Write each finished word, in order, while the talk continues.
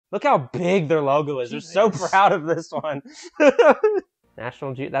Look how big their logo is. Jesus. They're so proud of this one.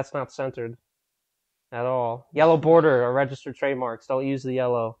 That's not centered at all. Yellow border are registered trademarks. Don't use the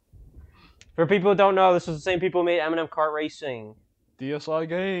yellow. For people who don't know, this is the same people who made M&M Kart Racing. DSi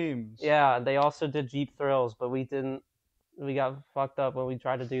Games. Yeah, they also did Jeep Thrills, but we didn't. We got fucked up when we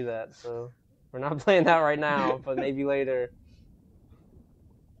tried to do that, so we're not playing that right now, but maybe later.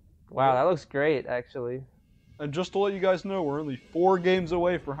 Wow, that looks great, actually. And just to let you guys know, we're only 4 games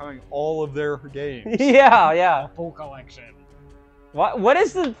away from having all of their games. Yeah. A full collection. What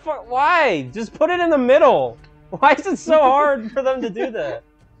is the... Why? Just put it in the middle. Why is it so hard for them to do that?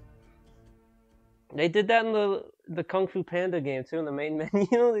 They did that in the Kung Fu Panda game, too, in the main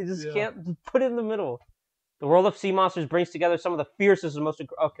menu. They just can't put it in the middle. The World of Sea Monsters brings together some of the fiercest and most...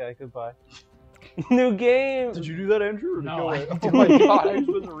 Okay, goodbye. New game! Did you do that, Andrew? Or No, I oh my god, I was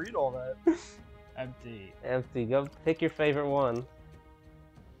supposed to read all that. Empty. Empty. Go pick your favorite one.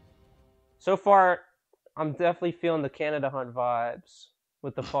 So far, I'm definitely feeling the Canada Hunt vibes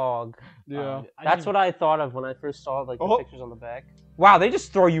with the fog. Yeah. That's what I thought of when I first saw the pictures on the back. Wow, they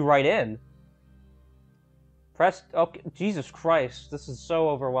just throw you right in. Press... Okay, Jesus Christ. This is so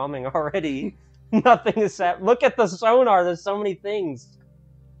overwhelming already. Nothing is set. Look at the sonar. There's so many things.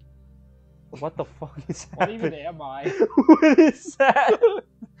 What the fuck is that? What even am I? What is that?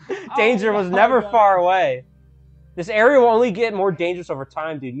 Danger was never far away. This area will only get more dangerous over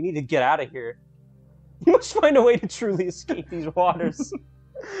time, dude. You need to get out of here. You must find a way to truly escape these waters.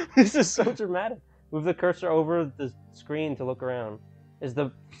 This is so dramatic. Move the cursor over the screen to look around. Is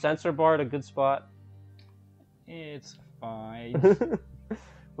the sensor bar at a good spot? It's fine.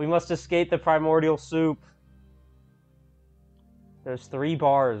 We must escape the primordial soup. There's 3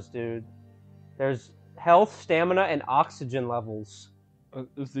 bars, dude. There's health, stamina, and oxygen levels.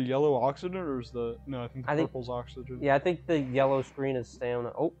 Is the yellow oxygen or is the... No, I think the purple's oxygen. Yeah, I think the yellow screen is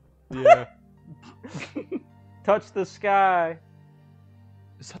stamina. Oh. Yeah. Touch the sky.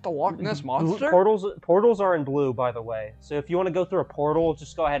 Is that the Loch Ness Monster? Portals are in blue, by the way. So if you want to go through a portal,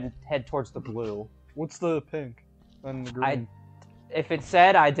 just go ahead and head towards the blue. What's the pink and the green? If it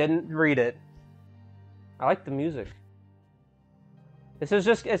said, I didn't read it. I like the music. This is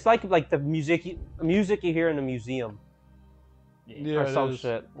just, it's like the music you hear in a museum. Yeah, or some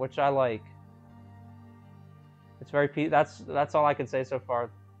shit, which I like. It's very that's all I can say so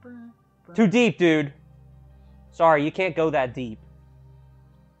far. Too deep, dude. Sorry, you can't go that deep.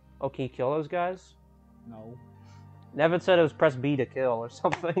 Oh, can you kill those guys? No. Nevin said it was press B to kill or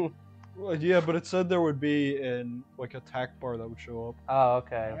something. Well, yeah, but it said there would be an attack bar that would show up. Oh,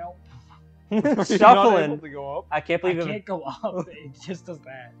 okay. Well, You're not Shuffling. able to go up? I can't believe I it. can't go up. It just does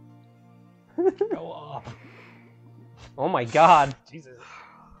that. Go up. Oh my god. Jesus.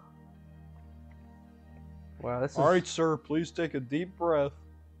 Wow, this is... Alright, sir, please take a deep breath.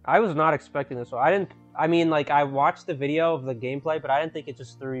 I was not expecting this one. I mean, like, I watched the video of the gameplay, but I didn't think it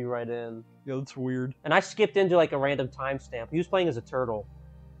just threw you right in. Yeah, that's weird. And I skipped into, like, a random timestamp. He was playing as a turtle.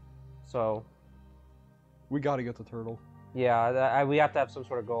 So... We gotta get the turtle. Yeah, we have to have some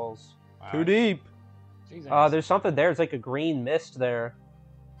sort of goals. Wow. Too deep! Jesus. There's something there. It's like a green mist there.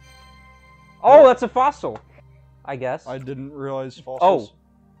 Oh, that's a fossil! I guess. I didn't realize fossils.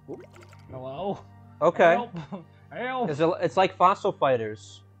 Oh. Hello? Okay. Help! Help! It's like fossil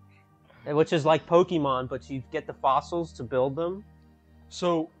fighters. Which is like Pokemon, but you get the fossils to build them.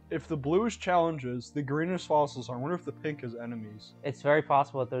 So, if the blue is challenges, the green is fossils, I wonder if the pink is enemies. It's very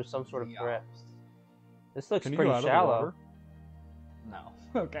possible that there's some sort of threat. This looks Can you pretty go out shallow. of No.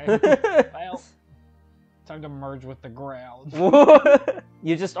 Okay. Well, time to merge with the ground.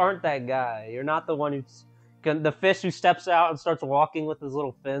 You just aren't that guy. You're not the one who's... The fish who steps out and starts walking with his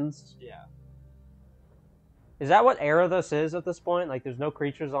little fins. Yeah. Is that what era this is at this point? Like, there's no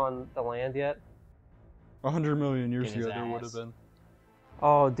creatures on the land yet? 100 million years Get his ago, there would ass. have been.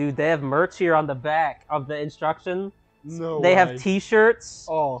 Oh, dude, they have merch here on the back of the instruction. No They way. have t-shirts,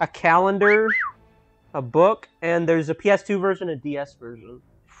 Oh. a calendar, a book, and there's a PS2 version and a DS version.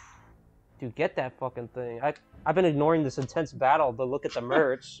 Dude, get that fucking thing. I've been ignoring this intense battle to look at the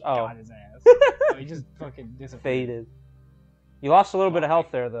merch. Oh, Got his ass. Oh, he just fucking disappeared. faded. You lost a little bit of health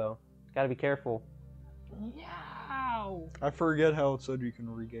there, though. Gotta be careful. Yow. I forget how it said you can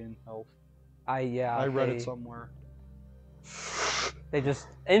regain health. I read it somewhere. They just...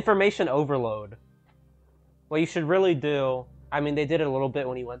 Information overload. What you should really do... I mean, they did it a little bit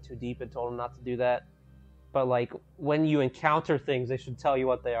when he went too deep and told him not to do that. But, like, when you encounter things, they should tell you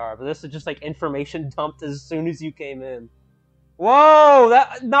what they are. But this is just, like, information dumped as soon as you came in. Whoa!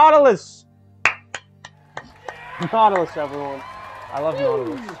 That... Nautilus! Nautilus, everyone. I love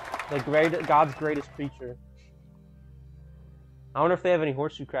Nautilus. God's greatest creature. I wonder if they have any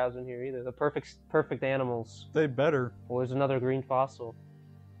horseshoe crabs in here either. The perfect animals. They better. Well, there's another green fossil.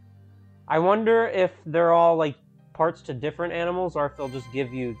 I wonder if they're all like parts to different animals, or if they'll just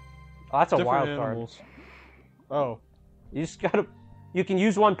give you. Oh, that's a Different wild animals. card. Oh. You just gotta. You can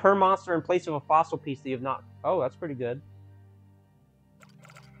use one per monster in place of a fossil piece that you've not. Oh, that's pretty good.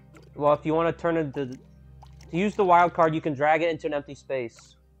 Well, if you want to turn it to use the wild card, you can drag it into an empty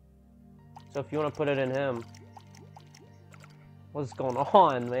space. So if you want to put it in him. What's going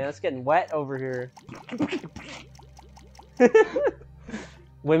on, man? It's getting wet over here.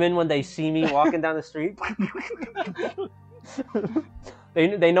 Women, when they see me walking down the street,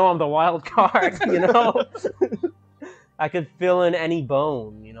 they know I'm the wild card, you know? I could fill in any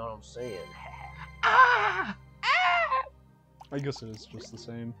bone, you know what I'm saying? I guess it is just the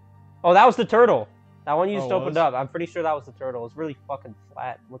same. Oh, that was the turtle. That one you just Oh, opened up. I'm pretty sure that was the turtle. It's really fucking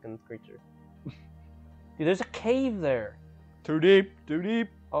flat looking creature. Dude, there's a cave there. Too deep, too deep.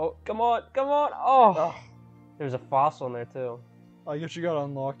 Oh, come on, come on. Oh, there's a fossil in there too. I guess you gotta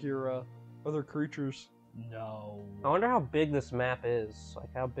unlock your other creatures. No. I wonder how big this map is. Like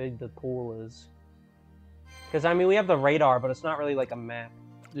how big the pool is. Because I mean, we have the radar, but it's not really like a map.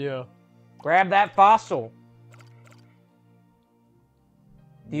 Yeah. Grab that fossil.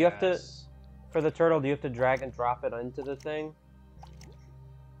 Do you have to, for the turtle, do you have to drag and drop it into the thing?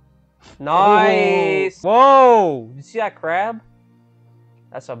 Nice! Whoa! You see that crab?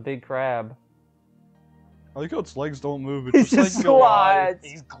 That's a big crab. I like how its legs don't move. It It's just just like slides.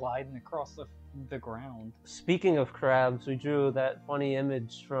 He's gliding across the ground. Speaking of crabs, we drew that funny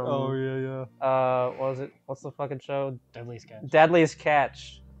image from. Oh yeah, What was it? What's the fucking show? Deadliest catch. Deadliest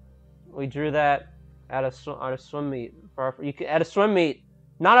Catch. We drew that at a swim meet. At a swim meet.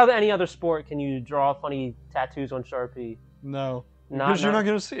 Not of any other sport can you draw funny tattoos on Sharpie. No. Because you're not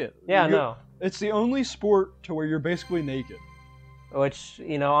gonna see it. Yeah, no. It's the only sport to where you're basically naked. Which,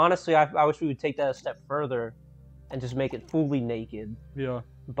 you know, honestly, I wish we would take that a step further and just make it fully naked. Yeah.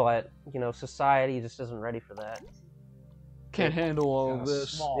 But, you know, society just isn't ready for that. Can't handle all of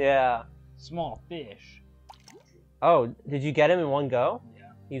this. Yeah. Small fish. Oh, did you get him in one go? Yeah.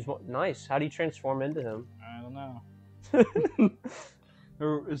 He's nice. How do you transform into him? I don't know.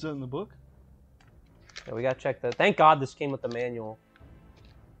 Or is that in the book? Yeah, we gotta check that. Thank God this came with the manual.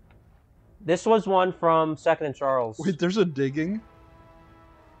 This was one from Second and Charles. Wait, there's a digging?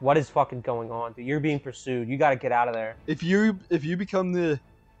 What is fucking going on, dude? You're being pursued. You gotta get out of there. If you become the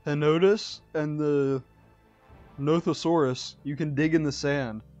Henodus and the Nothosaurus, you can dig in the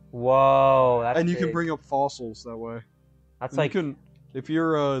sand. Whoa, that's and you can big. bring up fossils that way. That's And like, you can, if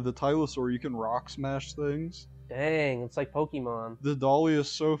you're the Tylosaur, you can rock smash things. dang, it's like Pokemon. The dolly is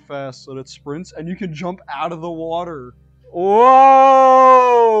so fast that it sprints, and you can jump out of the water.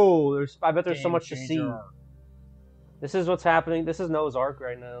 Whoa! I bet there's so Game much to see. changer. This is what's happening. This is Noah's Ark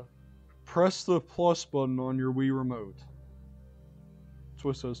right now. Press the plus button on your Wii remote. That's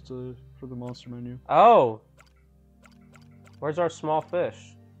what it says for the monster menu. Oh! Where's our small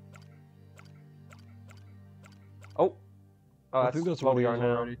fish? Oh! Oh, I that's, think that's what what we it are is now.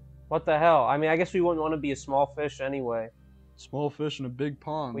 already. What the hell? I mean, I guess we wouldn't want to be a small fish anyway. Small fish in a big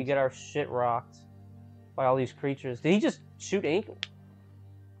pond. We get our shit rocked by all these creatures. Did he just shoot ink?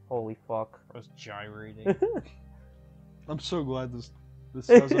 Holy fuck. I was gyrating. I'm so glad this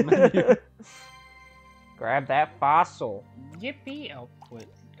has a menu. Grab that fossil. Yippee! Oh, quit.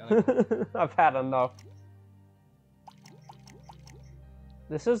 Gotta- I've had enough.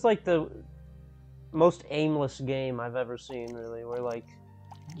 This is like the most aimless game I've ever seen, really. Where like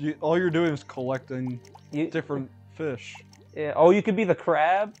All you're doing is collecting you different fish. Yeah. Oh, you could be the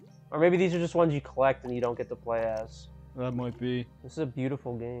crab, or maybe these are just ones you collect and you don't get to play as. That might be. This is a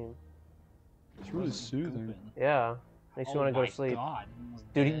beautiful game. It's really soothing. Gooping. Yeah, makes you want to go to sleep. God.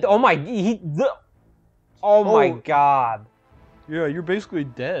 Dude, oh my, oh my Oh. god. Yeah, you're basically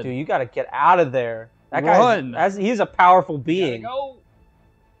dead. Dude, you gotta get out of there. That Run. he's a powerful Gotta being. go.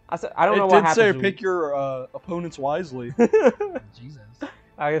 I don't know it what did happens. say when- pick your opponents wisely. Jesus.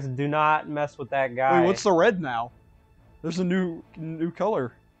 I guess do not mess with that guy. Wait, what's the red now? There's a new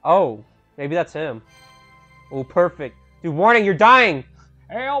color. Oh, maybe that's him. Oh, perfect. Dude, warning, you're dying.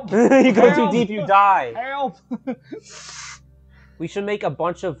 Help! You go too Help! deep, you die. Help! We should make a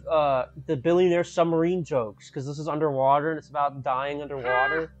bunch of the billionaire submarine jokes, because this is underwater and it's about dying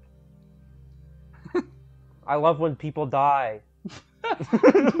underwater. I love when people die.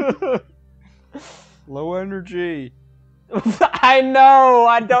 Low energy. I know!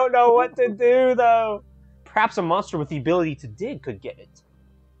 I don't know what to do, though. Perhaps a monster with the ability to dig could get it.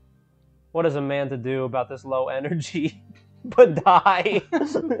 What is a man to do about this low energy? But die.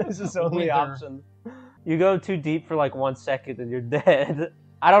 This is the only Wither. option. You go too deep for like 1 second and you're dead.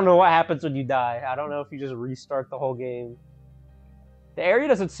 I don't know what happens when you die. I don't know if you just restart the whole game. The area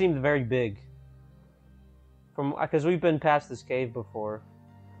doesn't seem very big. Because we've been past this cave before.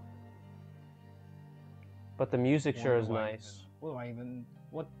 But the music sure is nice. What do I even...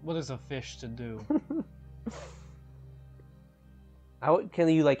 What is a fish to do? Can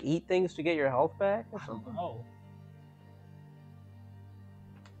you like eat things to get your health back or I something? don't know.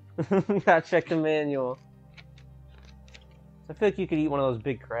 Gotta check the manual. I feel like you could eat one of those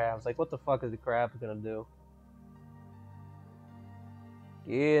big crabs. Like, what the fuck is the crab gonna do?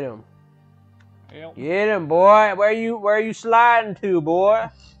 Get him. Yep. Get him, boy. Where you sliding to, boy?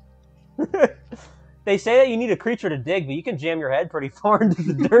 They say that you need a creature to dig, but you can jam your head pretty far into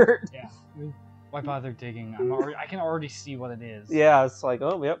the dirt. Yeah. Why bother digging? I can already see what it is. Yeah, it's like,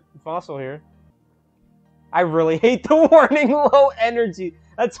 oh, yep, fossil here. I really hate the warning low energy.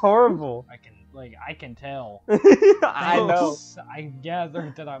 That's horrible. I can tell. I know. I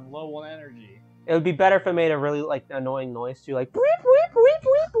gathered that I'm low on energy. It would be better if it made a really like annoying noise too, like bleep bleep bleep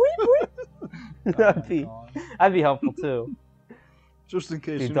bleep bleep bleep. That'd be helpful too. Just in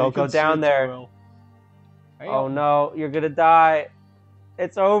case. Dude, don't go down there. Well. Oh no, you're gonna die.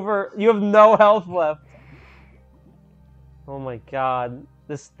 It's over. You have no health left. Oh my god.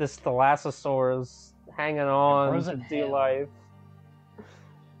 This thalassosaur is hanging on to dear life.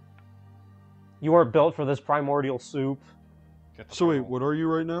 You weren't built for this primordial soup. So wait, what are you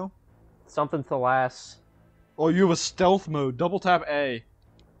right now? Something thalas. Oh, you have a stealth mode. Double tap A.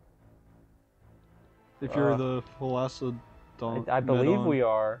 If you're the Thalassodon. I believe we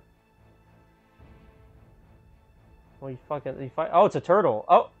are. Well, you fight. Oh, it's a turtle.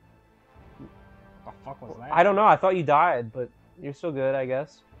 Oh. What the fuck was that? I don't know. I thought you died, but you're still good, I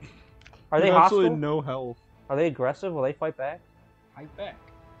guess. Are they hostile? Absolutely no health. Are they aggressive? Will they fight back? Fight back.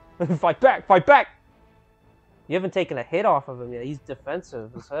 Fight back! Fight back! You haven't taken a hit off of him yet. He's defensive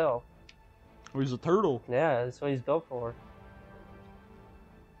as hell. Oh, he's a turtle. Yeah, that's what he's built for.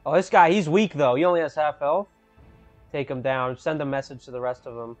 Oh, this guy, he's weak though. He only has half health. Take him down. Send a message to the rest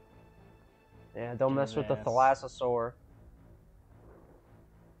of them. Yeah, don't mess with the thalassosaur.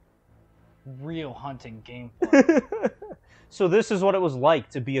 Real hunting gameplay. So this is what it was like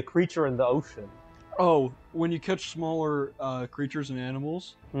to be a creature in the ocean. Oh, when you catch smaller creatures and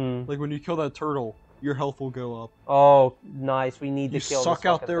animals, like when you kill that turtle, your health will go up. Oh, nice. We need to kill You suck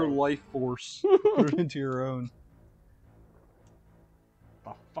out their thing. life force, put it into your own.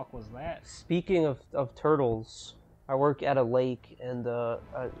 The fuck was that? Speaking of turtles, I work at a lake and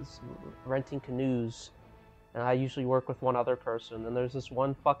renting canoes, and I usually work with one other person, and there's this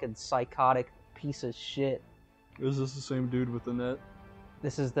one fucking psychotic piece of shit. Is this the same dude with the net?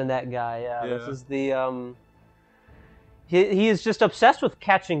 This is the net guy, yeah. This is the, he is just obsessed with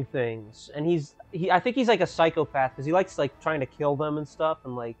catching things, and I think he's like a psychopath, because he likes like trying to kill them and stuff,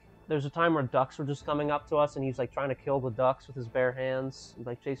 and like, there's a time where ducks were just coming up to us, and he's like trying to kill the ducks with his bare hands,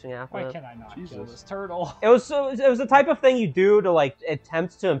 like chasing after them. Why can I not kill this turtle? It was the type of thing you do to like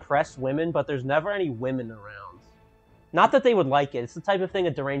attempt to impress women, but there's never any women around. Not that they would like it. It's the type of thing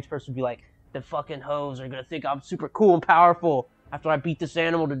a deranged person would be like, the fucking hoes are gonna think I'm super cool and powerful after I beat this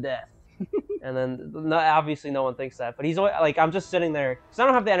animal to death. And then, obviously no one thinks that, but he's always, like, I'm just sitting there, because I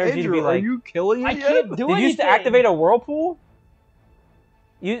don't have the energy to be like... are you killing it I can't do Did you used to activate a whirlpool?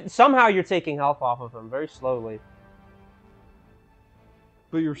 Somehow you're taking health off of him, very slowly.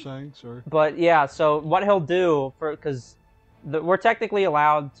 But you're saying, sorry. But yeah, so what he'll do, because we're technically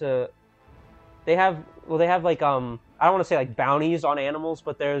allowed to... They have like, I don't want to say like bounties on animals,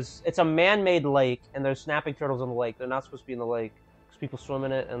 but it's a man-made lake, and there's snapping turtles in the lake. They're not supposed to be in the lake, because people swim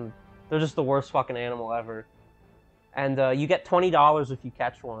in it, and they're just the worst fucking animal ever. And you get $20 if you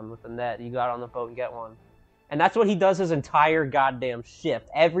catch one with a net. You go out on the boat and get one. And that's what he does his entire goddamn shift.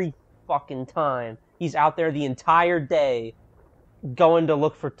 Every fucking time. He's out there the entire day going to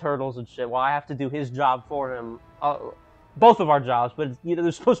look for turtles and shit, while I have to do his job for him. Both of our jobs, but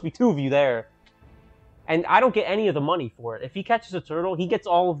there's supposed to be two of you there. And I don't get any of the money for it. If he catches a turtle, he gets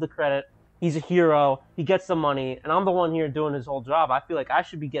all of the credit. He's a hero. He gets the money. And I'm the one here doing his whole job. I feel like I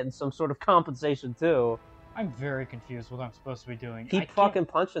should be getting some sort of compensation, too. I'm very confused what I'm supposed to be doing. Keep fucking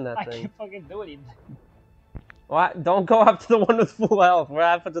punching that thing. I can't fucking do anything. What? Don't go up to the one with full health. What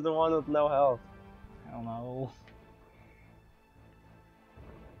happened to the one with no health? I don't know.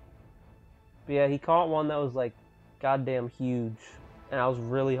 But yeah, he caught one that was, like, goddamn huge. And I was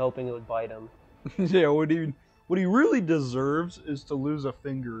really hoping it would bite him. Yeah, what he really deserves is to lose a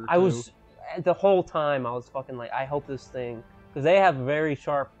finger or two. The whole time I was fucking like, I hope this thing, because they have very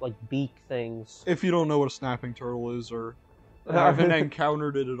sharp like beak things. If you don't know what a snapping turtle is or haven't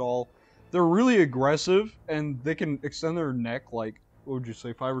encountered it at all, they're really aggressive, and they can extend their neck like, what would you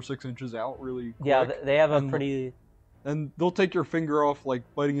say, 5 or 6 inches out really quick. Yeah, they have a and, pretty. And they'll take your finger off like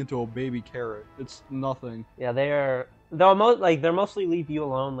biting into a baby carrot. It's nothing. Yeah, they'll mostly leave you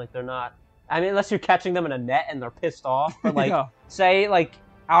alone. Like they're not. I mean, unless you're catching them in a net and they're pissed off. But like, Yeah. say like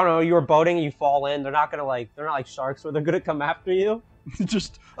I don't know, you were boating and you fall in. They're not like sharks where they're gonna come after you.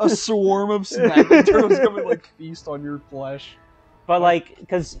 Just a swarm of snapping turtles coming like feast on your flesh. But like,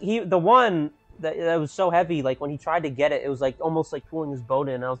 because the one that was so heavy, like when he tried to get it, it was like almost like pulling his boat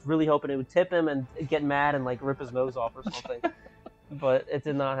in. I was really hoping it would tip him and get mad and like rip his nose off or something. But it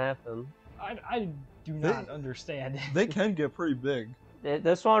did not happen. I do not understand. They can get pretty big.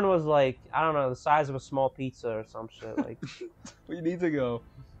 This one was like, I don't know, the size of a small pizza or some shit. Like, We need to go.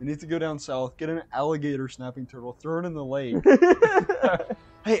 We need to go down south, get an alligator snapping turtle, throw it in the lake.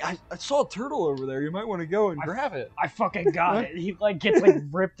 Hey, I saw a turtle over there. You might want to go and grab it. I fucking got it. He like gets like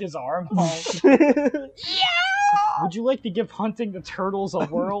ripped his arm off. Would you like to give hunting the turtles a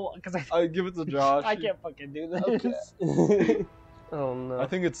whirl? Because I give it to Josh. I can't fucking do this. Okay. Oh no. I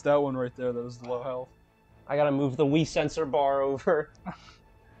think it's that one right there that is the low health. I gotta move the Wii sensor bar over.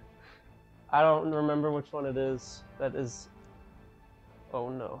 I don't remember which one it is. That is... Oh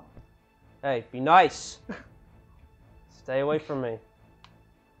no. Hey, be nice! Stay away from me.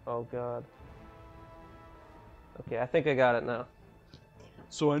 Oh god. Okay, I think I got it now.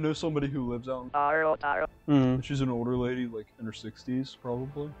 So I know somebody who lives out Mm. she's an older lady, like in her 60s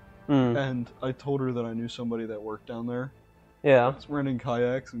probably. Mm. And I told her that I knew somebody that worked down there. Yeah. It's renting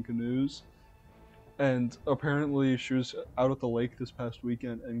kayaks and canoes. And apparently she was out at the lake this past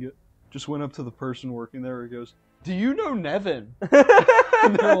weekend and just went up to the person working there and goes, "Do you know Nevin?"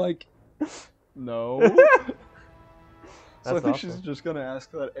 And they're like, "No." So I think she's just gonna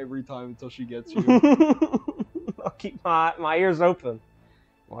ask that every time until she gets you. I'll keep my ears open.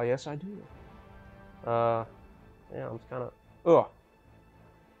 Well, yes, I do. Yeah, I'm kind of. Ugh.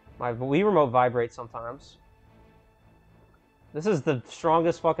 My Wii remote vibrates sometimes. This is the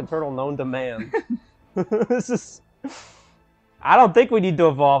strongest fucking turtle known to man. This is. I don't think we need to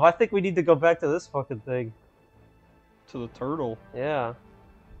evolve. I think we need to go back to this fucking thing. To the turtle. Yeah.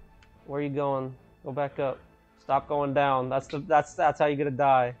 Where are you going? Go back up. Stop going down. That's how you're gonna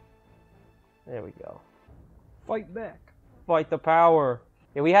die. There we go. Fight back. Fight the power.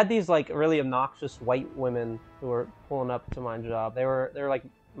 Yeah, we had these like really obnoxious white women who were pulling up to my job. They were like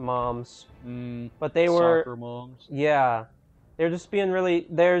moms, but they were soccer moms. Yeah, they're just being really.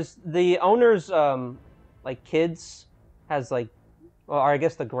 There's the owner's like kids has like, well, or I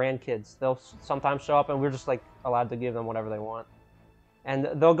guess the grandkids. They'll sometimes show up, and we're just like allowed to give them whatever they want. And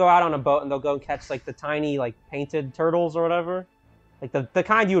they'll go out on a boat and they'll go catch like the tiny like painted turtles or whatever, like the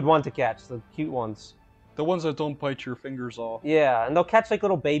kind you would want to catch, the cute ones. The ones that don't bite your fingers off. Yeah, and they'll catch like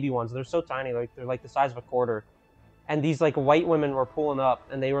little baby ones. They're so tiny, like they're like the size of a quarter. And these like white women were pulling up,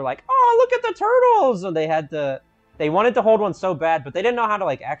 and they were like, "Oh, look at the turtles!" And they wanted to hold one so bad, but they didn't know how to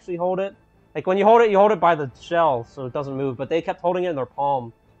like actually hold it. Like when you hold it by the shell, so it doesn't move. But they kept holding it in their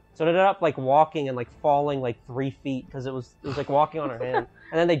palm, so it ended up like walking and like falling like 3 feet because it was like walking on her hand.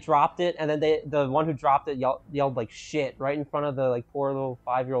 And then they dropped it, and then the one who dropped it yelled like shit right in front of the like poor little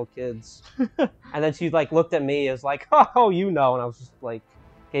 5-year-old kids. And then she like looked at me, as like, "Oh, you know," and I was just like,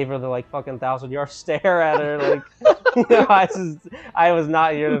 gave her the like fucking 1,000-yard stare at her, like, you know, I was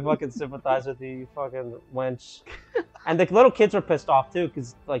not here to fucking sympathize with you fucking wench. And the little kids were pissed off too,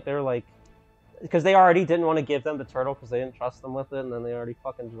 because like they're like, because they already didn't want to give them the turtle because they didn't trust them with it, and then they already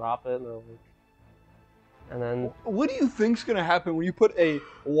fucking drop it, and they're like. And then... What do you think's gonna happen when you put a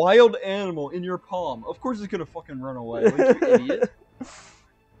wild animal in your palm? Of course it's gonna fucking run away, like, you idiot.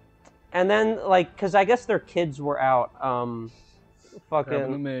 And then, like, because I guess their kids were out, Grabbing the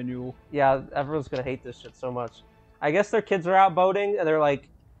fucking... manual. Yeah, everyone's gonna hate this shit so much. I guess their kids were out boating, and they're like...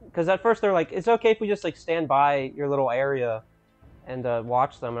 Because at first they're like, "It's okay if we just, like, stand by your little area and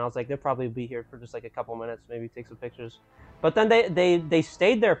watch them." And I was like, they'll probably be here for just, like, a couple minutes, maybe take some pictures. But then they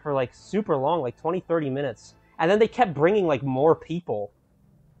stayed there for, like, super long, like 20, 30 minutes. And then they kept bringing, like, more people.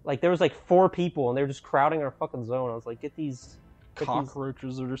 Like, there was, like, 4 people, and they were just crowding our fucking zone. I was like, get these...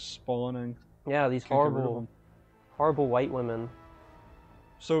 Cockroaches are just spawning. Yeah, these horrible white women.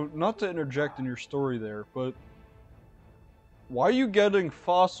 So, not to interject in your story there, but... Why are you getting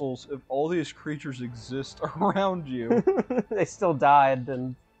fossils if all these creatures exist around you? They still died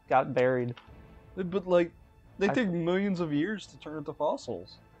and got buried. But, like... They take millions of years to turn into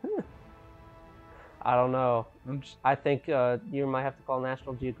fossils. I don't know. I think you might have to call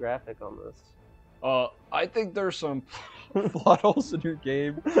National Geographic on this. I think there's some plot holes in your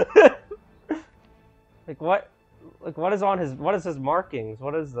game. Like what? Like what is on his? What is his markings?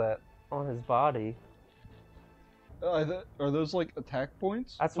 What is that? on his body. Are those like attack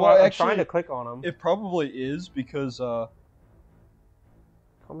points? That's why I'm actually, trying to click on him. It probably is because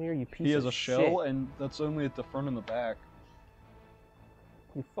Come here, you piece he of has a shit. shell, and that's only at the front and the back.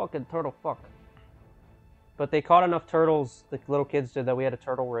 You fucking turtle fuck. But they caught enough turtles, the little kids did, that we had a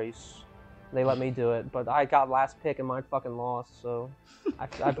turtle race. They let me do it, but I got last pick and mine fucking lost, so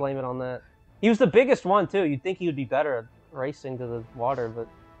I blame it on that. He was the biggest one, too. You'd think he would be better at racing to the water, but...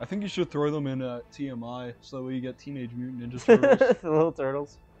 I think you should throw them in TMI, so that way you get Teenage Mutant Ninja Turtles. The little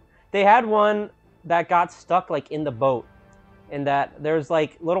turtles. They had one that got stuck, like, in the boat. In that there's,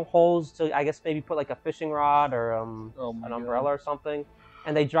 like, little holes to, I guess, maybe put, like, a fishing rod or an umbrella or something.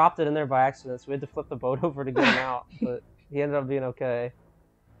 And they dropped it in there by accident, so we had to flip the boat over to get him out. But he ended up being okay.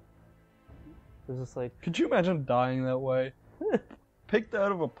 It was just like... Could you imagine dying that way? Picked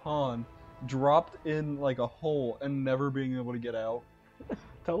out of a pond, dropped in, like, a hole, and never being able to get out.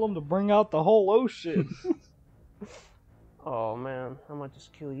 Tell them to bring out the whole ocean. Oh, man. I might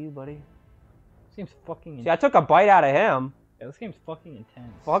just kill you, buddy. Seems fucking See, I took a bite out of him. Yeah, this game's fucking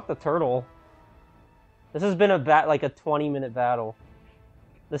intense. Fuck the turtle. This has been a 20-minute battle.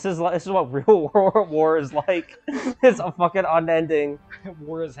 This is what real war is like. It's a fucking unending.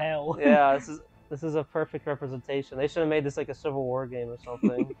 War as hell. Yeah, this is a perfect representation. They should have made this like a Civil War game or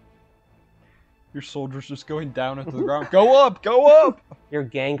something. Your soldiers just going down into the ground. Go up! Go up! Your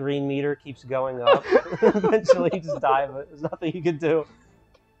gangrene meter keeps going up. Eventually you just die of it. There's nothing you can do.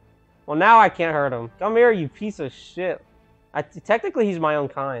 Well, now I can't hurt him. Come here, you piece of shit. Technically, he's my own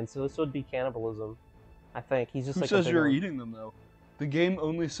kind, so this would be cannibalism. I think. He's just Who like says you're one. eating them, though? The game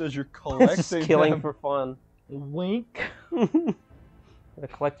only says you're collecting Just killing them for fun. Wink. Gotta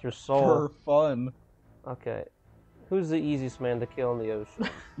collect your soul. for fun. Okay. Who's the easiest man to kill in the ocean?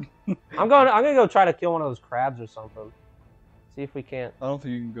 I'm gonna go try to kill one of those crabs or something. See if we can't. I don't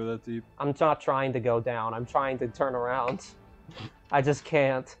think you can go that deep. I'm not trying to go down. I'm trying to turn around. I just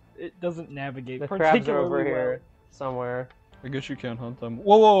can't. It doesn't navigate The crabs are over particularly here well. somewhere. I guess you can't hunt them.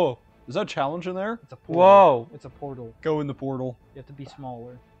 Whoa, whoa, whoa! Is that a challenge in there? It's a portal. Whoa! It's a portal. Go in the portal. You have to be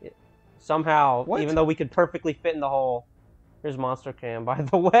smaller. Somehow, What? even though we could perfectly fit in the hole. Here's Monster Cam, by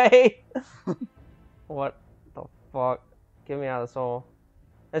the way. What the fuck? Get me out of this hole.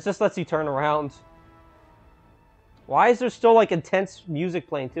 It just lets you turn around. Why is there still like intense music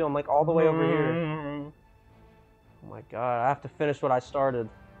playing too? I'm like all the way over here. Oh my god, I have to finish what I started.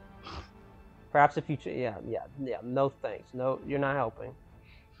 Perhaps if you... Yeah, no thanks. No, you're not helping.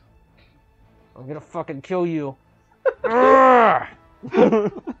 I'm gonna fucking kill you.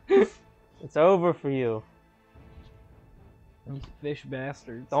 It's over for you. These fish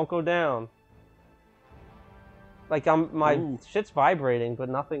bastards. Don't go down. Like, my Ooh. shit's vibrating, but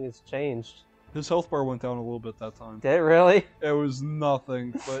nothing has changed. His health bar went down a little bit that time. Did it really? It was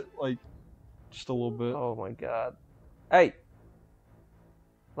nothing, but like, just a little bit. Oh my god. Hey!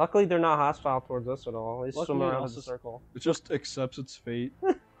 Luckily, they're not hostile towards us at all. They swim around in a circle. It just accepts its fate.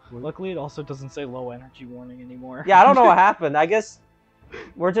 Luckily, it also doesn't say low energy warning anymore. Yeah, I don't know what happened. I guess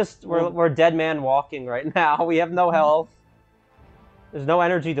we're dead man walking right now. We have no health. There's no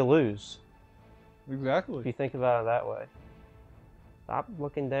energy to lose. If Exactly. you think about it that way. Stop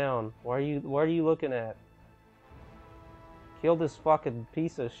looking down. What are you looking at? Kill this fucking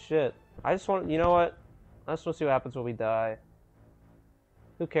piece of shit. I just want... You know what? I just want to see what happens when we die.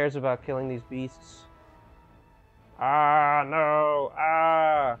 Who cares about killing these beasts? Ah, no!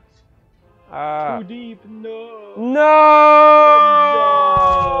 Ah! Ah! Too deep, no! No!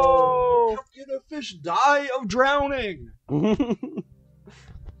 How can a fish die of drowning?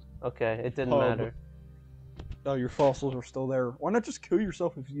 Okay, it didn't Oh, matter. No, your fossils are still there. Why not just kill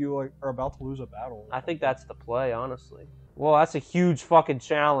yourself if you like are about to lose a battle? I think that's the play, honestly. Whoa, that's a huge fucking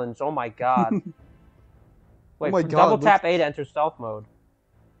challenge. Oh my god. Wait, my God, double tap let's- A to enter stealth mode.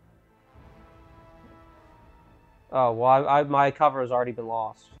 Oh, well, my cover has already been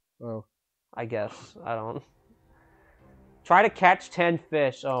lost. Oh. I guess. I don't... Try to catch 10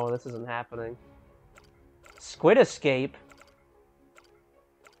 fish. Oh, this isn't happening. Squid escape?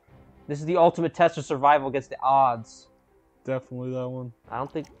 This is the ultimate test of survival against the odds. Definitely that one. I don't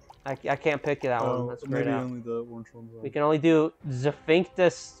think... I can't pick that one. That's grayed maybe out. only the orange ones. We can only do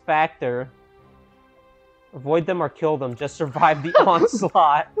Sphinctus Factor. Avoid them or kill them. Just survive the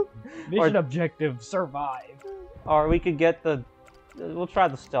onslaught. Mission objective, survive. Or we could get the... We'll try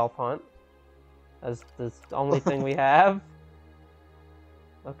the stealth hunt. As the only thing we have.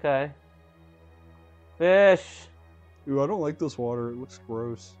 Okay. Fish! Ooh, I don't like this water. It looks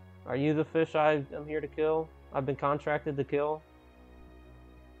gross. Are you the fish I am here to kill? I've been contracted to kill?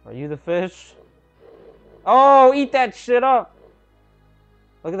 Are you the fish? Oh, eat that shit up!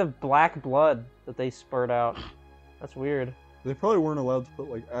 Look at the black blood that they spurt out. That's weird. They probably weren't allowed to put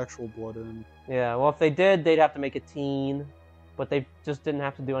like actual blood in. Yeah, well if they did, they'd have to make a teen. But they just didn't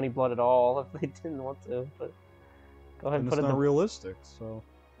have to do any blood at all if they didn't want to. But go ahead and put it's it not realistic, so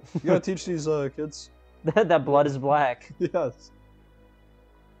you gotta teach these kids. that blood is black. Yes.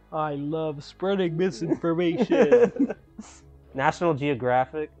 I love spreading misinformation. National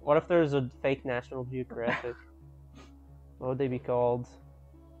Geographic? What if there's a fake National Geographic? What would they be called?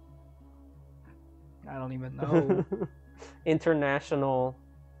 I don't even know. International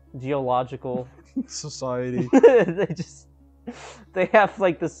Geological Society. They have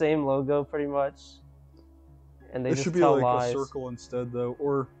like the same logo pretty much. And they It just should be tell like lies. a circle instead though,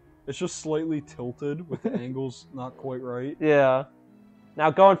 or it's just slightly tilted with the angles not quite right. Yeah.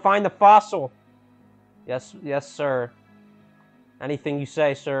 Now go and find the fossil. Yes, sir. Anything you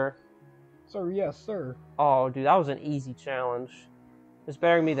say, sir. Sir, yes, sir. Oh, dude, that was an easy challenge. Just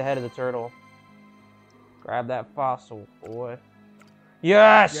bury me the head of the turtle. Grab that fossil, boy.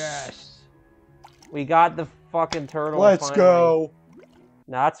 Yes! Yes. We got the fucking turtle. Let's finally. go.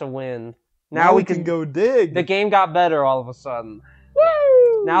 Now that's a win. Now we can go dig. The game got better all of a sudden.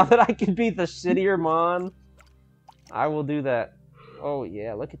 Woo! Now that I can beat the shittier Mon, I will do that. Oh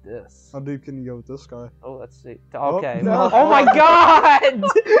yeah, look at this. How deep can you go with this guy? Oh, let's see. Okay. no. Oh my god!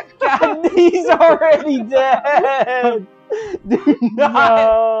 God, he's already dead! Do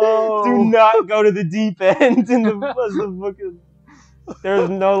not go to the deep end in the fucking... There's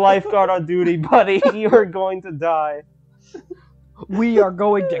no lifeguard on duty, buddy. You are going to die. We are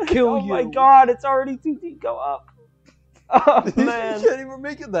going to kill you. Oh my god, it's already too deep. Go up. Oh man. You can't even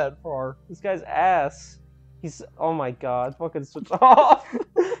make it that far. This guy's ass. He's... Oh my god. Fucking switch off.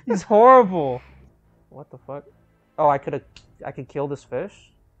 He's horrible. What the fuck? Oh, I could kill this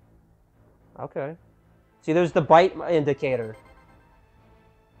fish? Okay. See, there's the bite indicator.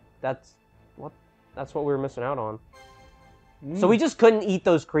 That's what we were missing out on. So we just couldn't eat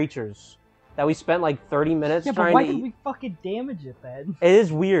those creatures that we spent like 30 minutes yeah, trying but why to eat. did we fucking damage it then? It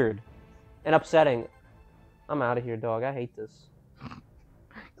is weird and upsetting. I'm out of here, dog. I hate this.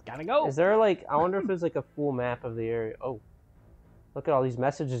 Gotta go. Is there like... I wonder if there's like a full map of the area. Oh. Look at all these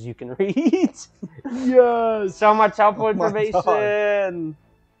messages you can read. Yes. So much helpful Oh my information.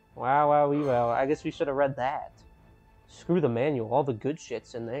 Wow, wow. I guess we should have read that. Screw the manual. All the good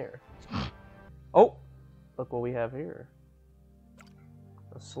shit's in there. Oh. Look what we have here.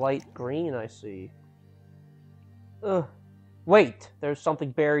 A slight green, I see. Ugh. Wait. There's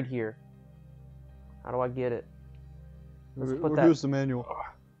something buried here. How do I get it? Let's put that... Here's the manual.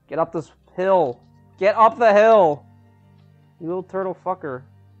 Get up this hill. Get up the hill. You little turtle fucker.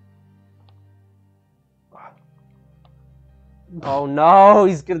 Oh no,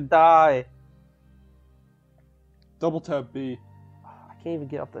 he's gonna die. Double tap B. I can't even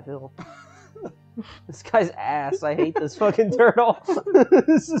get up the hill. This guy's ass. I hate this fucking turtle.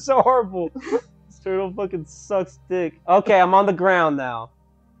 This is horrible. This turtle fucking sucks dick. Okay, I'm on the ground now.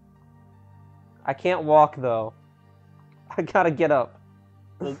 I can't walk though. I gotta get up.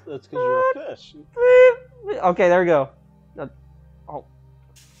 That's because you're a fish. Okay, there we go. Oh.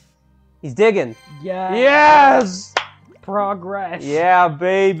 He's digging. Yeah. Yes! Progress. Yeah,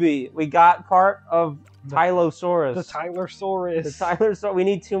 baby. We got part of Tylosaurus. The Tylosaurus. The Tylosaurus. We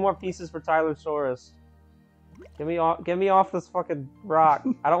need 2 more pieces for Tylosaurus. Get me off this fucking rock.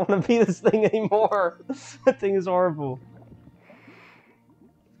 I don't want to be this thing anymore. That thing is horrible.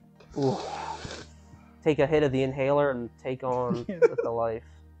 Ooh. Take a hit of the inhaler and take on with the life.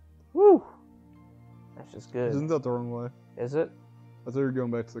 Woo! That's just good. Isn't that the wrong way? Is it? I thought you were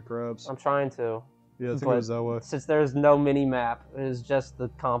going back to the crabs. I'm trying to. Yeah, I think but it was that way. Since there's no mini-map, it is just the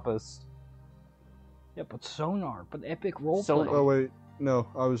compass. Yeah, but sonar, but epic roleplay. Sonar. Oh wait, no,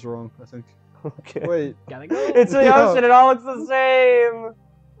 I was wrong. I think. Okay. Wait, Gotta go. It's the Yeah. ocean, it all looks the same!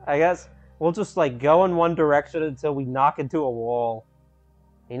 I guess we'll just like go in one direction until we knock into a wall.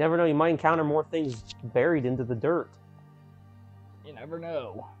 You never know, you might encounter more things buried into the dirt. You never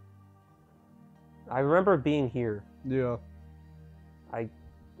know. I remember being here. yeah.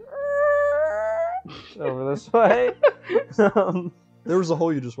 Over this way. There was a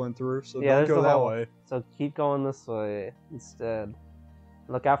hole you just went through, so Yeah, don't there's go the that hole. way. So keep going this way instead.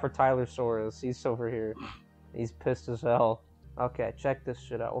 Look out for Tylosaurus. He's over here. He's pissed as hell. Okay, check this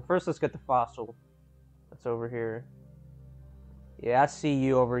shit out. Well, first let's get the fossil. That's over here. Yeah, I see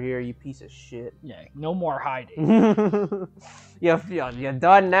you over here, you piece of shit. Yeah, no more hiding. You're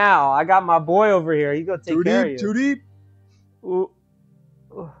done now. I got my boy over here. He's gonna take care of you. Too deep. Ooh.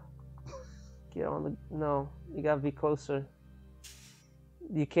 Ooh. Get on the... No, you gotta be closer.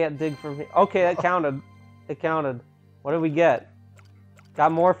 You can't dig from here. Okay, that counted. It counted. What did we get?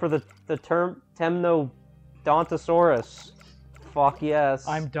 Got more for the term Temnodontosaurus. Fuck yes.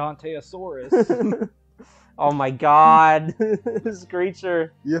 I'm Danteosaurus. Oh my god. This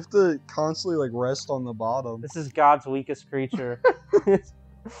creature. You have to constantly like rest on the bottom. This is God's weakest creature.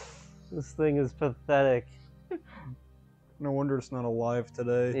 This thing is pathetic. No wonder it's not alive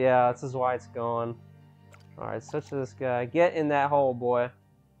today. Yeah, this is why it's gone. Alright, switch to this guy. Get in that hole, boy.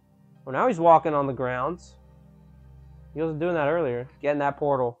 Well, now he's walking on the ground. He wasn't doing that earlier. Get in that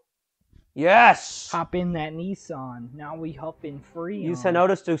portal. Yes! Hop in that Nissan. Now we hopping free. Use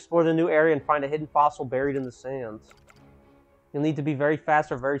Henodus to explore the new area and find a hidden fossil buried in the sands. You'll need to be very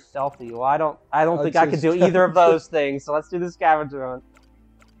fast or very stealthy. Well, I don't think I could do either of those things, so let's do the scavenger hunt.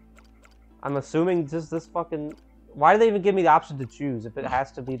 I'm assuming just this fucking... Why do they even give me the option to choose if it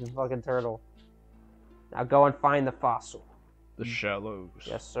has to be the fucking turtle? Now go and find the fossil. The shallows.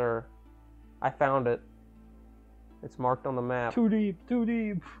 Yes, sir. I found it. It's marked on the map. Too deep, too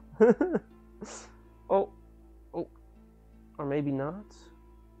deep. Oh. Or maybe not?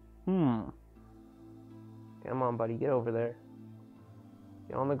 Come on, buddy. Get over there.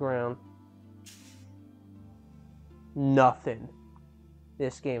 Get on the ground. Nothing.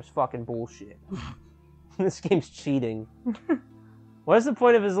 This game's fucking bullshit. This game's cheating. What is the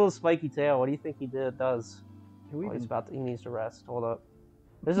point of his little spiky tail? What do you think he does? Oh, he needs to rest. Hold up.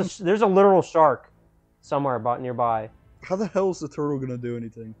 There's a literal shark somewhere nearby. How the hell is the turtle gonna do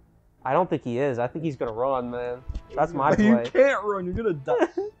anything? I don't think he is. I think he's gonna run, man. That's my play. You can't run. You're gonna die.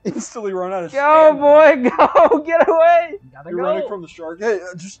 Instantly run out of Go, boy, go! Get away! You're running from the shark. Hey,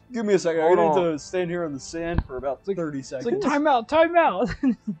 just give me a second. I need to stand here on the sand for about 30 seconds. It's like, time out, time out!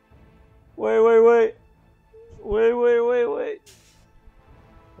 Wait.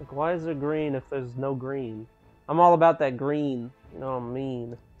 Like, why is there green if there's no green? I'm all about that green. You know what I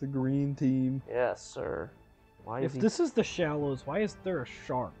mean? The green team. Yes, sir. Why if this is the shallows, why is there a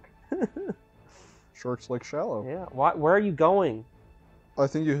shark? Sharks like shallow. Yeah. Where are you going? I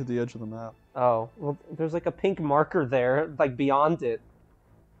think you hit the edge of the map. Oh, well, there's like a pink marker there, like beyond it.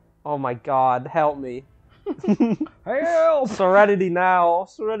 Oh my god, help me. Help! Serenity now.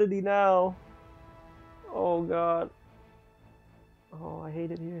 Serenity now. Oh god. Oh, I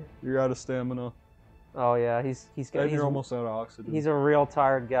hate it here. You're out of stamina. Oh yeah, he's you're almost out of oxygen. He's a real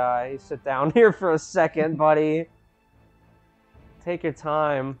tired guy. Sit down here for a second, buddy. Take your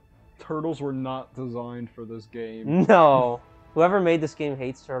time. Turtles were not designed for this game. No. Whoever made this game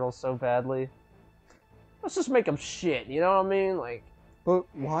hates turtles so badly. Let's just make them shit, you know what I mean? Like. But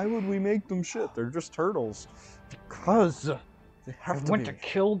why would we make them shit? They're just turtles. Because they have I went to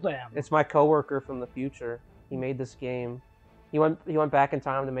kill them. It's my coworker from the future. He made this game. He went back in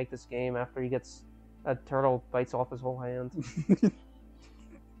time to make this game after he gets a turtle bites off his whole hand.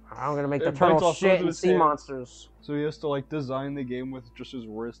 I'm gonna make the turtle shit and sea monsters. So he has to like design the game with just his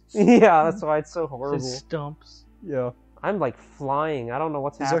wrists. Yeah, that's why it's so horrible. His stumps. Yeah. I'm like flying. I don't know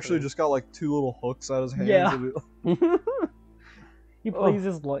what's happening. He's actually just got like 2 little hooks out his hands. Yeah. He plays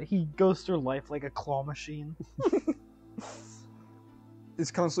his life. He goes through life like a claw machine.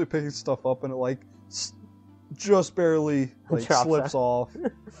 He's constantly picking stuff up and it like just barely like slips off.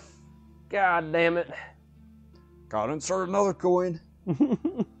 God damn it. Gotta insert another coin.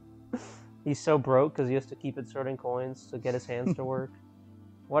 He's so broke because he has to keep inserting coins to get his hands to work.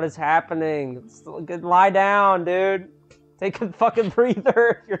 What is happening? Lie down, dude. Take a fucking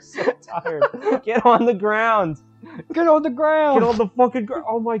breather. You're so tired. Get on the ground. Get on the ground. Get on the fucking ground.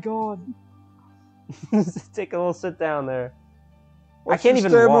 Oh my god. Take a little sit down there. I can't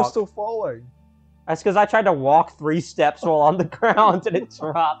even walk. Still falling. That's because I tried to walk 3 steps while on the ground and it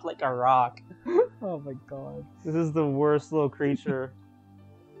dropped like a rock. Oh my god. This is the worst little creature.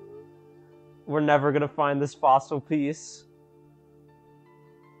 We're never gonna find this fossil piece.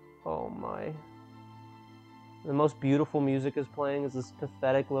 Oh my. The most beautiful music is playing as this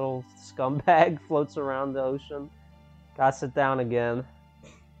pathetic little scumbag floats around the ocean. Gotta sit down again.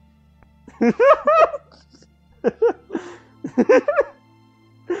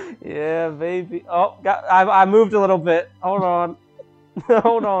 Yeah, baby. Oh, I moved a little bit. Hold on.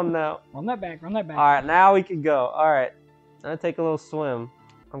 Hold on now. Run that back, run that back. Alright, now we can go. Alright. I'm gonna take a little swim.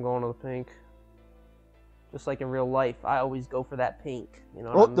 I'm going to the pink. Just like in real life, I always go for that pink. You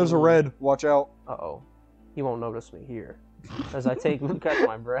know what I mean? There's a red. Watch out. Uh-oh. He won't notice me here. As I catch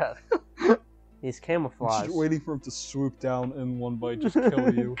my breath. He's camouflaged. Just waiting for him to swoop down in one bite, just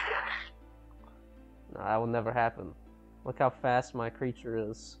kill you. No, that will never happen. Look how fast my creature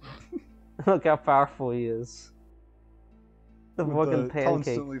is. Look how powerful he is. The With fucking pancake.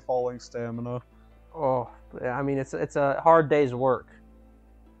 Constantly falling stamina. Oh, I mean, it's a hard day's work.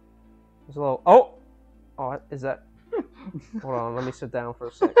 There's a little... Oh, is that... Hold on, let me sit down for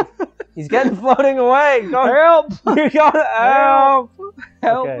a second. He's getting floating away. Go, Help! you're going help.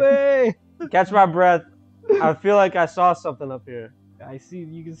 Help Okay. me! Catch my breath. I feel like I saw something up here. I see.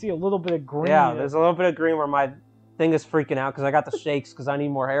 You can see a little bit of green. Yeah, there's a little bit of green where my thing is freaking out because I got the shakes because I need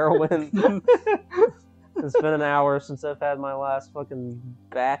more heroin. It's been an hour since I've had my last fucking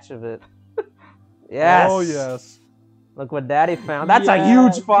batch of it. Yes. Oh yes. Look what Daddy found. That's a Yeah,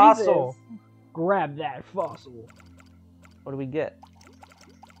 huge fossil. Jesus. Grab that fossil. What do we get?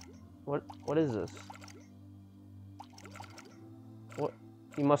 What is this? What?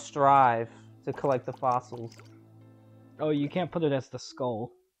 You must strive to collect the fossils. Oh, you can't put it as the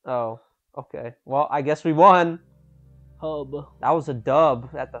skull. Oh, okay. Well, I guess we won. Hub. That was a dub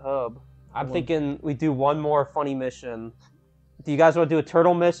at the hub. I'm won. thinking we do one more funny mission. Do you guys want to do a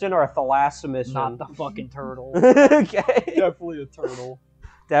turtle mission or a thalassa mission? Not the fucking turtle. Okay. Definitely a turtle.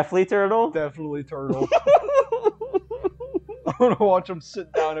 Definitely turtle? Definitely turtle. I want to watch him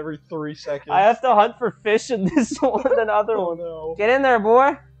sit down every 3 seconds. I have to hunt for fish in this one and other Oh one. no. Get in there,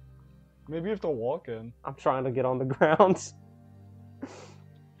 boy. Maybe you have to walk in. I'm trying to get on the ground.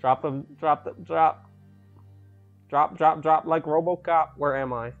 Drop them, drop them, drop. Drop, drop, drop like RoboCop. Where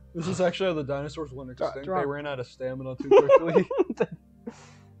am I? This is actually how the dinosaurs went extinct. drop. They ran out of stamina too quickly.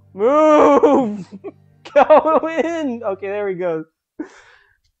 Move! Go in! Okay, there we go.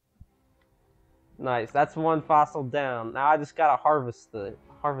 Nice. That's one fossil down. Now I just gotta harvest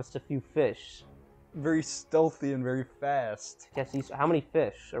a few fish. Very stealthy and very fast. Guess he's how many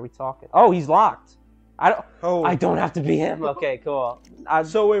fish are we talking? Oh, he's locked. Oh. I don't have to be him. Okay, cool.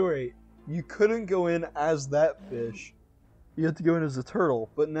 So wait. You couldn't go in as that fish. You have to go in as a turtle.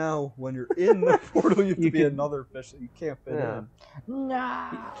 But now, when you're in the portal, you have to be another fish that you can't fit in. No.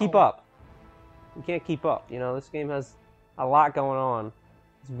 Keep up. You can't keep up. You know, this game has a lot going on.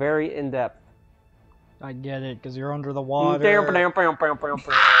 It's very in depth. I get it, because you're under the water. I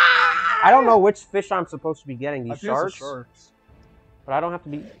don't know which fish I'm supposed to be getting. These I think it's the sharks? sharks. But I don't have to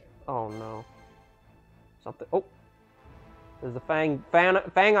be... Oh, no. Something... Oh! There's the fang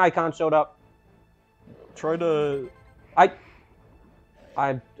icon showed up. Try to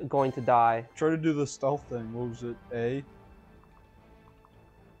I'm going to die. do the stealth thing. What was it? A?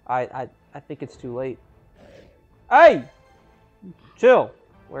 I think it's too late. Hey! Chill.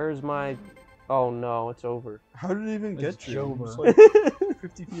 Where's my... Oh, no. It's over. How did it even It's get you? Jover. It's like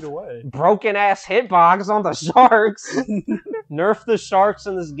 50 feet away. Broken-ass hitbox on the sharks! Nerf the sharks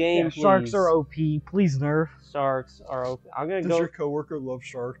in this game, Yeah, please. sharks are OP. Please nerf. Sharks are open. I'm gonna Does go. your coworker love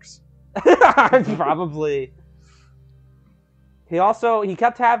sharks? Probably. He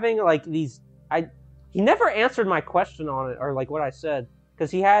kept having like these. He never answered my question on it or like what I said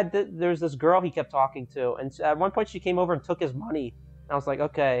because there's this girl he kept talking to and at one point she came over and took his money and I was like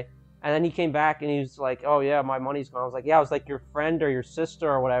okay and then he came back and he was like oh yeah my money's gone. I was like yeah I was like your friend or your sister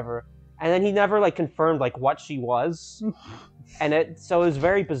or whatever and then he never like confirmed like what she was and so it was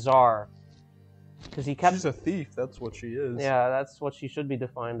very bizarre. Because he kept. She's a thief. That's what she is. Yeah, that's what she should be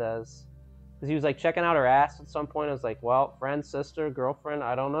defined as. Because he was like checking out her ass at some point. I was like, well, friend, sister, girlfriend,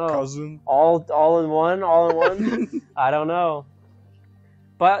 I don't know. Cousin. All in one. I don't know.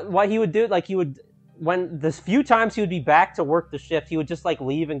 But what he would do, like when the few times he would be back to work the shift, he would just like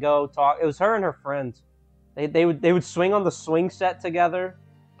leave and go talk. It was her and her friend. They would swing on the swing set together.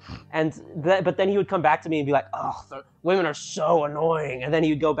 But then he would come back to me and be like, oh, the women are so annoying. And then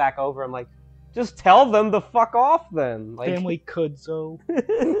he would go back over and like, just tell them to fuck off then. Like, Family could so.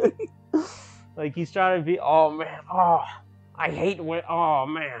 like he's trying to be, oh man, oh, I hate when, oh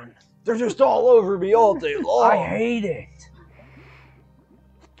man. They're just all over me all day long. I hate it.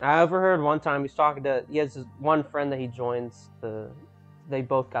 I overheard one time he has this one friend that he joins, they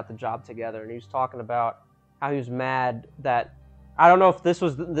both got the job together and he was talking about how he was mad that, I don't know if this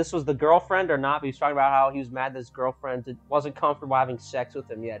was the girlfriend or not, but he was talking about how he was mad that his girlfriend wasn't comfortable having sex with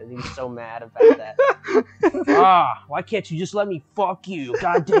him yet, and he was so mad about that. Why can't you just let me fuck you?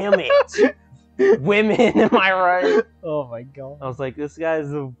 God damn it. Women, am I right? Oh my god. I was like, this guy's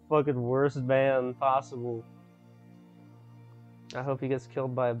the fucking worst man possible. I hope he gets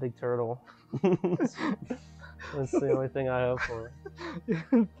killed by a big turtle. That's the only thing I hope for.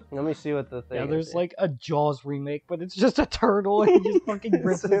 Let me see what the thing is. Yeah, there's like a Jaws remake, but it's just a turtle and he just fucking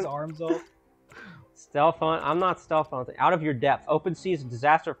rips his arms off. Stealth hunt. I'm not stealth hunting. Out of your depth. Open sea is a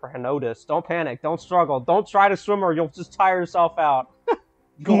disaster for Henodus. Don't panic. Don't struggle. Don't try to swim or you'll just tire yourself out.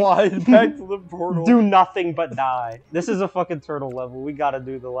 Glide back to the portal. Do nothing but die. This is a fucking turtle level. We gotta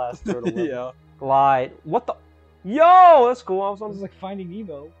do the last turtle level. Yeah. Glide. What the? Yo, that's cool. I was It's like Finding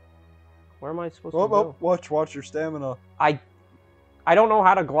Nemo. Where am I supposed to go? Oh, watch your stamina. I don't know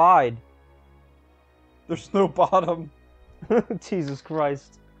how to glide. There's no bottom. Jesus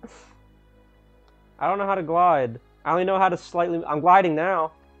Christ. I don't know how to glide. I only know how to slightly... I'm gliding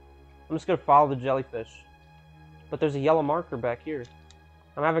now. I'm just gonna follow the jellyfish. But there's a yellow marker back here.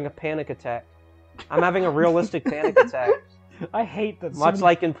 I'm having a panic attack. I'm having a realistic panic attack. I hate that. Much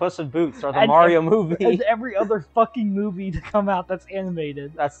like in Puss in Boots or the and Mario movie. And every other fucking movie to come out that's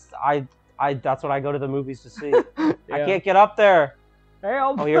animated. That's what I go to the movies to see. Yeah. I can't get up there.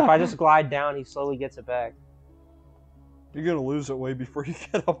 Help. Oh, here, if I just glide down, he slowly gets it back. You're gonna lose it way before you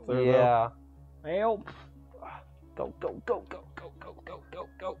get up there. Yeah. Help. Go, go, go, go, go, go, go,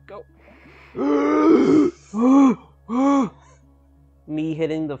 go, go, go. Me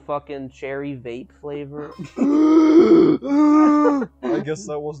hitting the fucking cherry vape flavor. I guess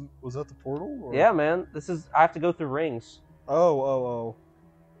that wasn't... Was that the portal? Or? Yeah, man. I have to go through rings. Oh.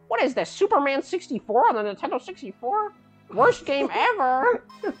 What is this, Superman 64 on the Nintendo 64? Worst game ever!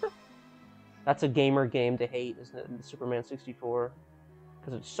 That's a gamer game to hate, isn't it? Superman 64.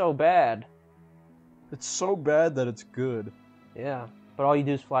 Because it's so bad. It's so bad that it's good. Yeah, but all you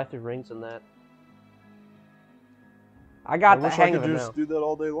do is fly through rings in that. I got the hang of it now. I wish I could just do that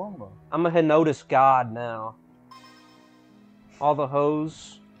all day long, though. I'm a Henodus god now. All the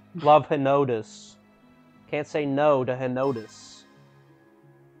hoes love Henodus. Can't say no to Henodus.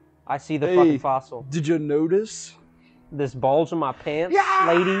 I see the fucking fossil. Did you notice? This bulge in my pants,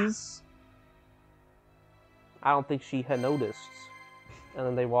 ladies. I don't think she Henodus. And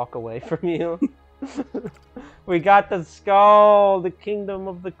then they walk away from you. We got the skull, the kingdom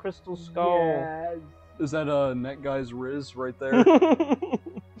of the crystal skull. Yes. Is that net guy's Riz right there?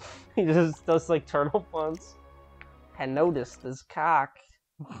 He just does like turtle puns. Henodus, this cock.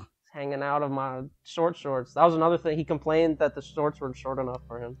 Hanging out of my short shorts. That was another thing. He complained that the shorts weren't short enough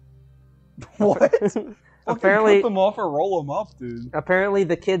for him. What? Apparently, cut them off or roll them up, dude. Apparently,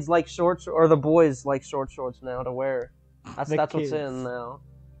 the kids like shorts, or the boys like short shorts now to wear. That's what's kids. in now,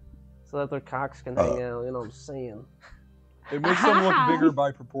 so that their cocks can hang out. You know what I'm saying? It makes them look bigger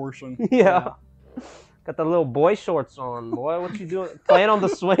by proportion. Yeah. Got the little boy shorts on, boy. What you doing? Playing on the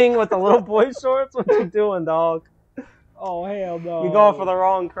swing with the little boy shorts? What you doing, dog? Oh, hell no. You're going for the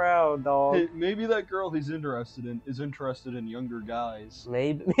wrong crowd, dog. Hey, maybe that girl he's interested in is interested in younger guys.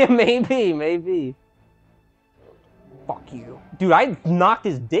 Maybe. Maybe. Fuck you. Dude, I knocked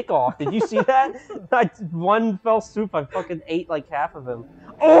his dick off. Did you see that? One fell swoop, I fucking ate like half of him.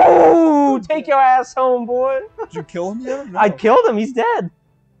 Oh! Take your ass home, boy. Did you kill him yet? No. I killed him. He's dead.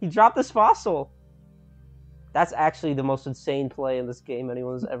 He dropped his fossil. That's actually the most insane play in this game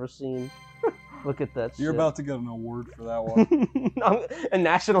anyone's ever seen. Look at that You're shit. about to get an award for that one. A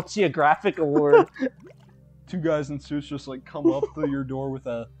National Geographic award. Two guys in suits just like come up to your door with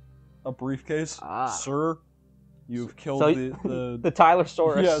a briefcase. Sir, you've killed the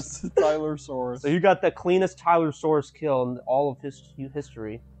Tylosaurus. Yes, the Tylosaurus. So you got the cleanest Tylosaurus kill in all of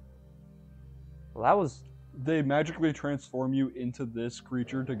history. Well, that was... They magically transform you into this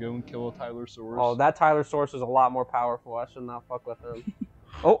creature to go and kill a Tylosaurus. Oh, that Tylosaurus is a lot more powerful. I should not fuck with him.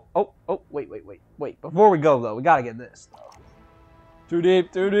 Oh, wait. Before we go, though, we gotta get this, though. Too deep.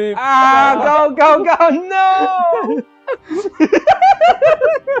 Ah, go, no!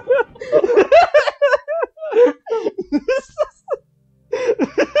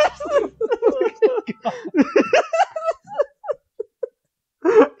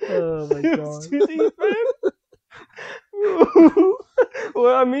 Oh my god. It's too deep, man.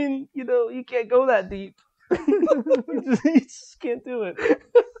 Well, I mean, you can't go that deep. You just can't do it.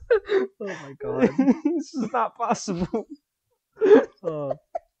 Oh my god. This is not possible. Oh,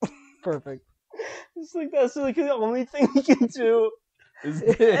 perfect. It's like that's like the only thing he can do. Is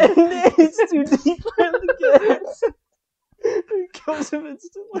And then it's too deep for him to get. It kills him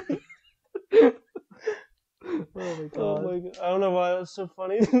instantly. Oh my god. Oh my god. I don't know why that was so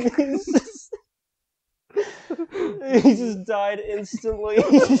funny to me. He just died instantly.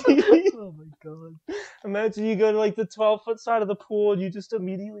 Oh my god. Imagine you go to like the 12-foot side of the pool and you just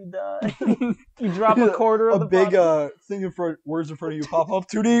immediately die. You drop a quarter of the big bottom. thing in front, words in front of you pop up.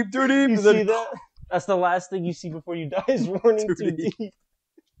 Too deep. You and see then, that? That's the last thing you see before you die is warning Too too deep. deep.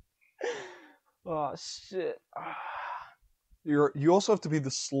 Oh shit. You also have to be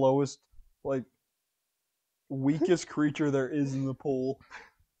the slowest, like, weakest creature there is in the pool.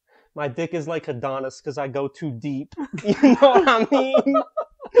 My dick is like Adonis because I go too deep. You know what I mean?